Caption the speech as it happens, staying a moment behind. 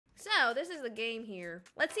know. This is the game here.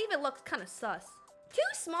 Let's see if it looks kind of sus. Too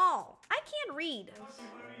small. I can't read.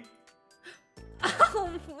 Oh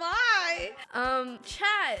my.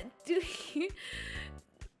 Chat,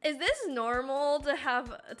 is this normal to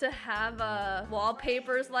have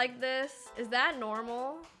wallpapers like this? Is that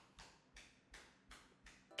normal?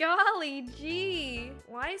 Golly gee.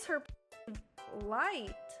 Why is her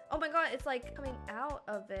light? Oh my god, it's like coming out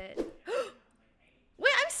of it.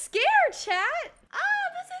 Wait, I'm scared, chat. Ah,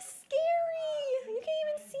 this is scary. You can't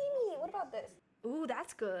even see me. What about this? Ooh,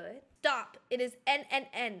 that's good. Stop. It is N.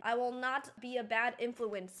 I will not be a bad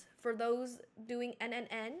influence for those doing N.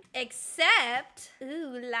 Except,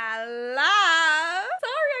 ooh la la.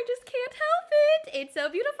 Sorry, I just can't help it. It's so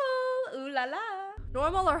beautiful. Ooh la la.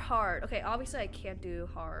 Normal or hard? Okay, obviously I can't do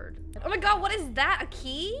hard. Oh my god, what is that? A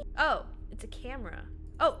key? Oh, it's a camera.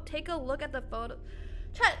 Oh, take a look at the photo.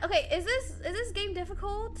 Chat, okay, is this game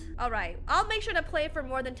difficult? All right, I'll make sure to play for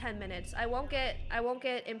more than 10 minutes. I won't get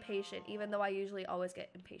impatient, even though I usually always get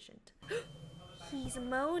impatient. He's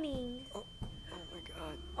moaning. Oh my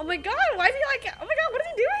god. Oh my god, why is he like, oh my god, what is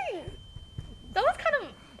he doing? That was kind of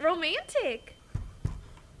romantic.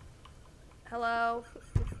 Hello?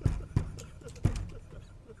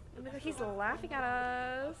 Oh my god, he's laughing at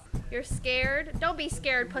us. You're scared? Don't be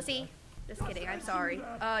scared, pussy. Just kidding, I'm sorry.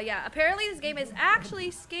 Yeah, apparently this game is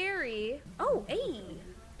actually scary. Oh, hey.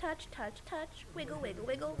 Touch, touch, touch. Wiggle, wiggle,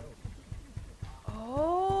 wiggle.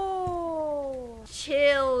 Oh.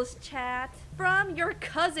 Chills, chat. From your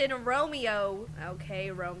cousin, Romeo.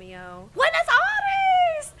 Okay, Romeo. Buenos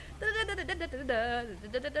Aires!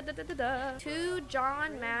 To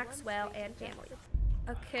John Maxwell and family.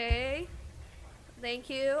 Okay. Thank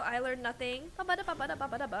you. I learned nothing.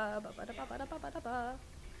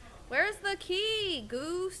 Where's the key,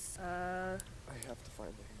 Goose? I have to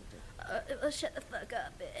find the handle. Shut the fuck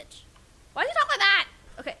up, bitch. Why do you talk like that?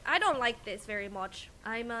 Okay, I don't like this very much.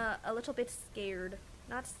 I'm a little bit scared.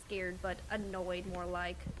 Not scared, but annoyed more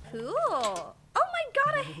like. Cool. Oh my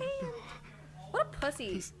god, a hand. What a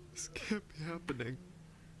pussy. This can't be happening.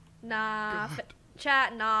 Nah,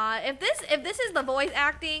 chat, nah. If this is the voice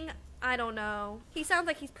acting, I don't know. He sounds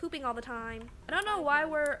like he's pooping all the time. I don't know why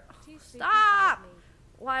we're... Stop!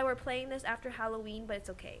 Why we're playing this after Halloween, but it's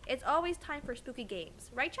okay. It's always time for spooky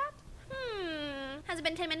games. Right, chat? Has it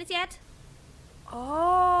been 10 minutes yet?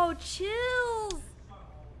 Oh, chills!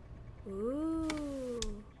 Ooh.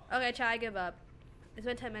 Okay, chat, I give up. It's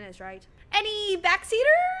been 10 minutes, right? Any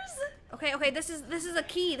backseaters? Okay, this is a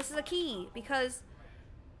key. This is a key because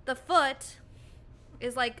the foot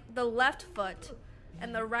is like the left foot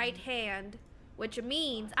and the right hand, which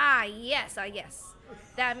means yes.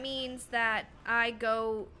 That means that I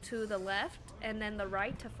go to the left and then the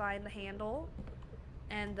right to find the handle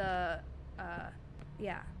and the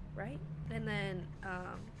yeah, right? And then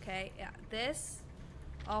okay, yeah, this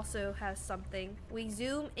also has something. We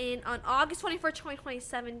zoom in on August 24th,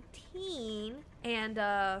 2017 and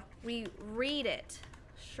we read it.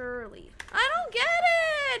 Surely. I don't get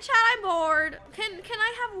it! Chat, I'm bored. Can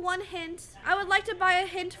I have one hint? I would like to buy a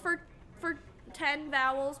hint for 10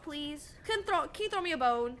 vowels, please. Can you throw me a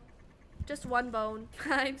bone? Just one bone.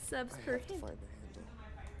 5 subs per hint. Find the handle.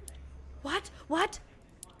 What?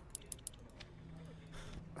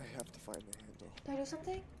 I have to find the handle. Did I do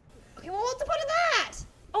something? Okay, well, what's the point of that?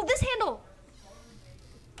 Oh, this handle.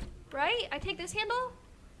 Right? I take this handle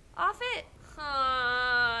off it.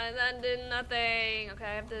 That did nothing. Okay,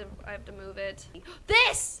 I have to move it.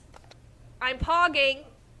 This! I'm pogging.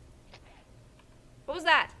 What was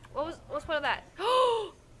that? What's the point of that?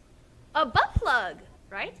 A butt plug,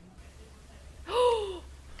 right? Oh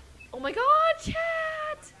my god,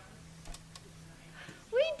 chat!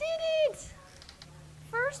 We did it!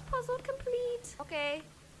 First puzzle complete. Okay,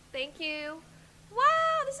 thank you.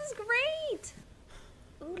 Wow, this is great!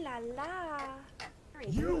 Ooh la la.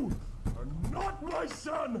 You are not my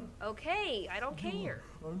son! Okay, I don't care.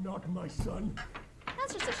 You are not my son.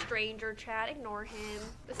 That's just a stranger, chat. Ignore him.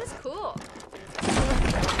 This is cool.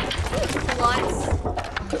 Sluts.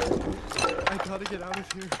 I gotta get out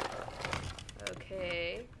of here.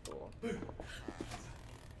 Okay, cool.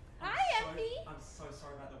 Hi, Effie. I'm so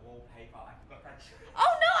sorry about the wallpaper. I forgot that.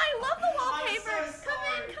 Oh no, I love the wallpaper. I'm so Come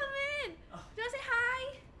sorry. in. Do you want to say hi?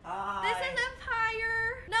 Hi. This is Empire.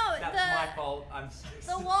 No, That's my fault. I'm so the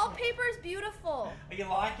sorry. wallpaper is beautiful. You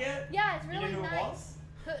like it? Yeah, it's really you know who nice.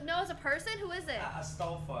 It was? No, it's a person. Who is it? A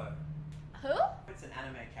Stolfo. Who? It's an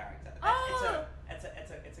anime character. Oh. It's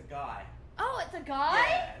a guy. Oh, it's a guy.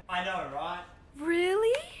 Yeah. I know, right?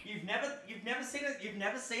 Really? You've never seen it. You've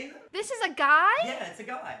never seen it. This is a guy? Yeah, it's a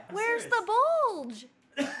guy. I'm Where's serious. the bulge?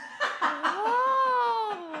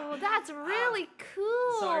 Oh, that's really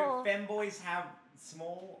cool. So femboys have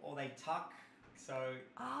small or they tuck. So.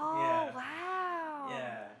 Oh, Yeah. wow.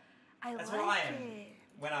 Yeah. I That's like what I am it.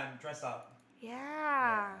 when I'm dressed up.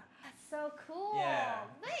 Yeah. That's so cool. Yeah.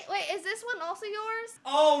 Wait, is this one also yours?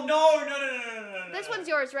 Oh no. This one's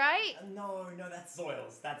yours, right? No, that's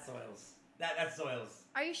Zoil's. That's Zoil's. That's Zoil's.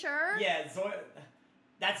 Are you sure? Yeah,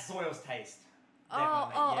 that's Zoil's taste. Oh,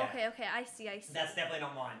 Definitely, yeah. okay. I see. That's definitely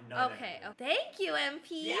not mine. No. Okay. Oh, thank you,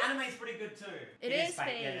 MP. The anime's pretty good too. It is Fate.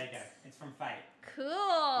 Fate. Yeah, there you go. It's from Fate. Cool.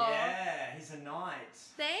 Yeah, he's a knight.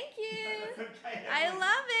 Thank you. Okay. I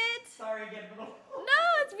love it. Sorry again for the. No,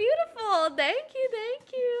 it's beautiful. Thank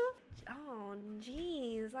you. Oh,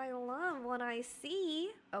 jeez. I love what I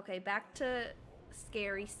see. Okay, back to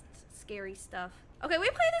scary stuff. Okay, we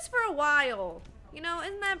played this for a while. You know,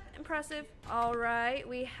 isn't that impressive? All right,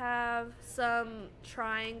 we have some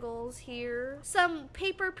triangles here. Some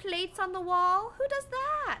paper plates on the wall. Who does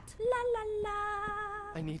that? La la la.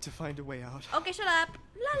 I need to find a way out. Okay, shut up.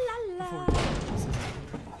 La la la.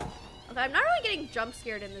 Okay, I'm not really getting jump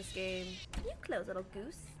scared in this game. You close, little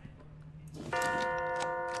goose.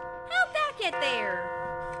 How'd that get there?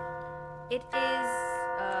 It is,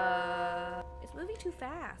 it's moving too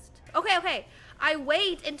fast. Okay. I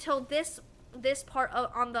wait until this part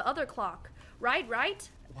on the other clock. Right?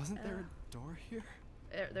 Wasn't there a door here?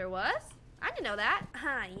 There was? I didn't know that.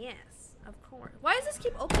 Ah, yes, of course. Why does this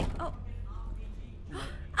keep opening? Oh.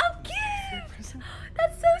 A gift!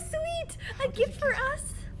 That's so sweet! A gift for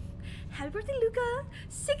us. Happy birthday, Luca.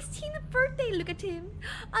 16th birthday, look at him.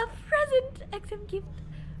 A present, XM gift.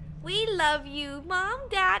 We love you, Mom,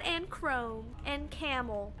 Dad, and Chrome. And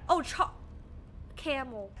Camel. Oh,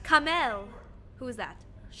 Camel. Camel. Who is that?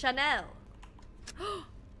 Chanel.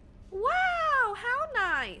 Wow, how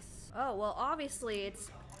nice. Oh, well, obviously it's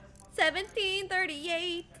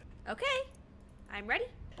 1738. Okay, I'm ready.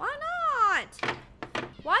 Why not?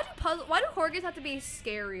 Why do horror games have to be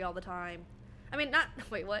scary all the time? I mean,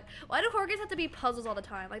 wait, what? Why do horror games have to be puzzles all the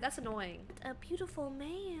time? Like, that's annoying. A beautiful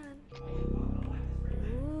man.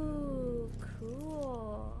 Ooh,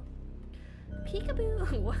 cool.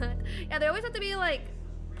 Peekaboo. What? Yeah, they always have to be like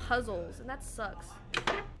puzzles, and that sucks.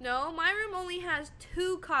 No, my room only has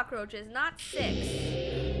 2 cockroaches, not 6.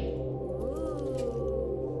 Ooh.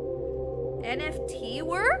 NFT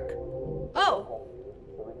work? Oh.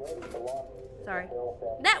 Sorry.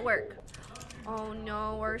 Network. Oh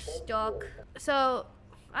no, we're stuck. So,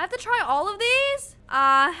 I have to try all of these?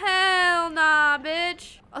 Hell nah,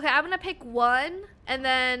 bitch. Okay, I'm gonna pick one, and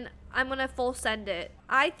then I'm gonna full send it.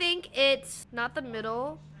 I think it's not the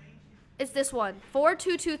middle. It's this one.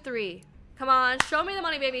 4223. Come on, show me the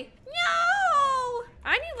money, baby. No!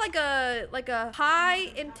 I need like a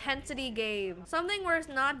high intensity game. Something where it's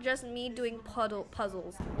not just me doing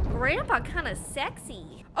puzzles. Grandpa kind of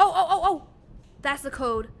sexy. Oh. That's the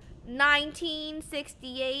code.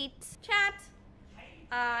 1968. Chat.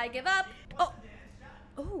 I give up. Oh.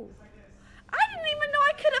 I didn't even know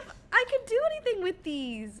I could do anything with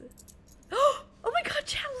these. Oh my god,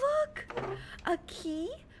 chat, look. A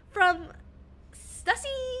key from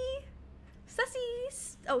Stussy.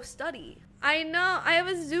 Study. I know, I have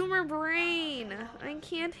a zoomer brain. I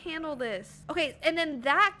can't handle this. Okay, and then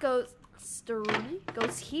that goes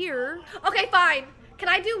here. Okay, fine. Can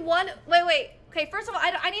I do one? Wait. Okay, first of all,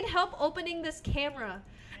 I need help opening this camera.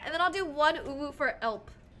 And then I'll do one uwu for Elp.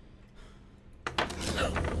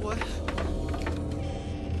 What?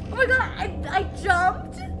 Oh my god, I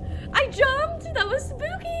jumped. That was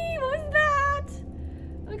spooky. What was that?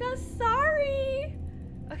 Oh my god, sorry.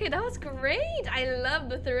 Okay, that was great. I love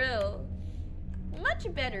the thrill. Much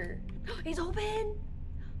better. He's open. Oh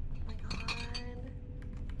my god.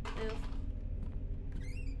 Oof.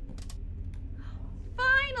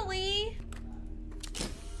 Finally.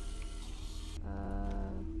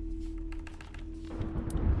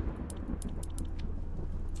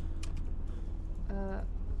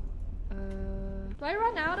 Do I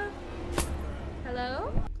run out of?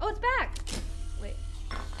 Hello? Oh, it's back. Wait.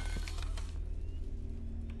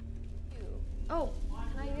 Oh,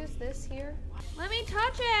 can I use this here? Let me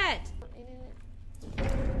touch it.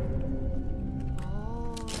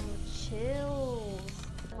 Oh, chills.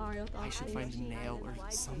 Mario thought I should find a nail or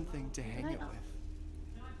something to hang it with.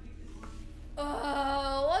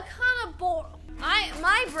 Oh, what kind of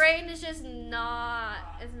my brain is just not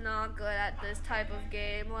good at this type of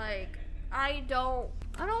game. Like, I don't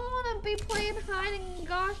want to be playing hide and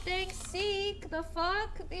gosh dang seek the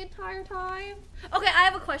entire time. Okay, I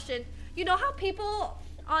have a question. You know how people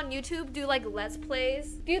on YouTube do like let's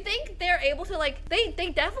plays? Do you think they're able to like they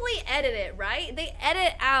definitely edit it, right? They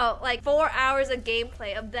edit out like 4 hours of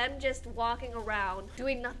gameplay of them just walking around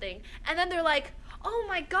doing nothing. And then they're like, Oh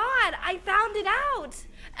my god, I found it out.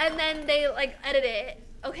 And then they like edit it,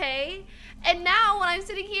 okay? And now when I'm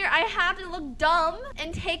sitting here, I have to look dumb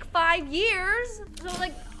and take 5 years. So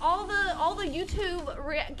like all the YouTube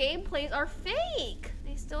gameplays are fake.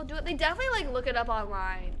 They still do it. They definitely like look it up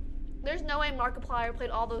online. There's no way Markiplier played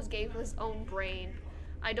all those games with his own brain.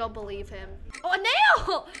 I don't believe him. Oh, a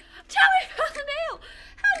nail! Tell me about the nail!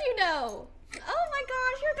 How do you know? Oh my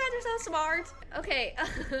gosh, you guys are so smart. Okay.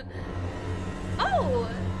 Oh!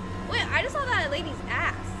 Wait, I just saw that lady's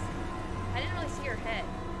ass. I didn't really see her head.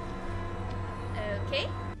 Okay.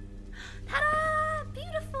 Ta-da!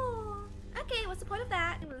 Beautiful! Okay, what's the point of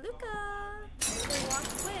that? Luca! Watch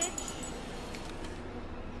Twitch.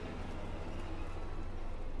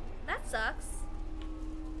 That sucks.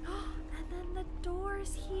 And then the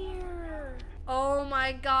door's here. Oh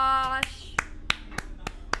my gosh.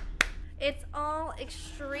 It's all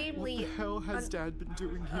extremely... What the hell has Dad been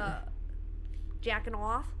doing here? Jacking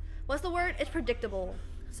off. What's the word? It's predictable.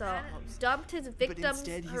 So, dumped his victims But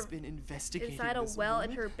instead he's been investigating inside a this well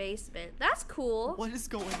in woman? her basement. That's cool. What is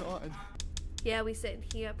going on? Yeah, we sitting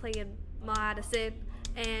here playing Madison,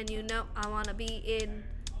 and you know I wanna be in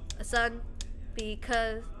a sun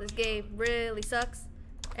because this game really sucks.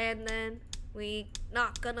 And then we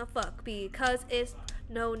not gonna fuck because it's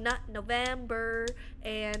not November,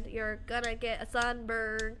 and you're gonna get a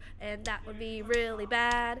sunburn, and that would be really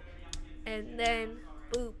bad. And then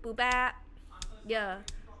boop boop bap, yeah,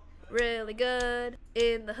 really good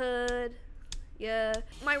in the hood. Yeah.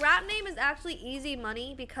 My rap name is actually Easy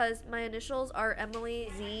Money because my initials are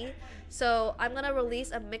Emily Z. So I'm gonna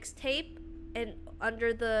release a mixtape and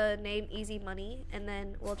under the name Easy Money, and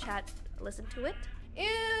then we'll listen to it.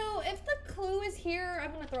 Ew, if the clue is here,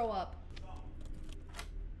 I'm gonna throw up.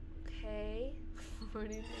 Okay.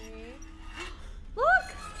 43.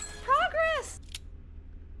 Look! Progress!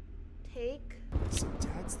 Take. So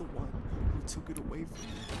Dad's the one who took it away from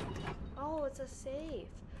me. Oh, it's a save.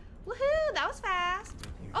 Woohoo! That was fast.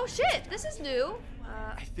 Oh shit! This is new.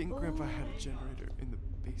 I think Grandpa had a generator in the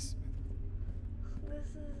basement. This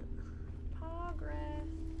is progress.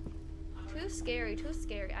 Too scary. Too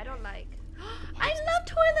scary. I don't like. I love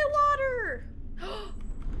toilet water.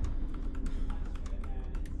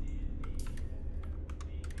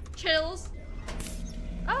 Chills.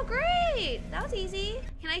 Oh great! That was easy.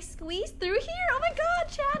 Can I squeeze through here? Oh my god,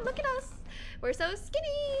 Chad! Look at us. We're so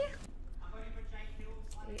skinny.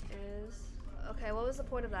 It is. Okay, what was the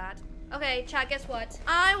point of that? Okay, chat, guess what?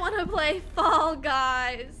 I want to play Fall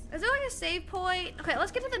Guys. Is there like a save point? Okay,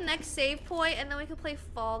 let's get to the next save point and then we can play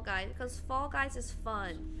Fall Guys because Fall Guys is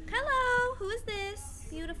fun. Hello, who is this?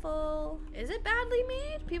 Beautiful. Is it badly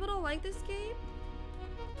made? People don't like this game?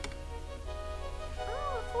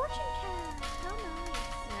 Oh, a fortune cat. How nice.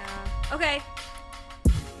 Yeah. Okay,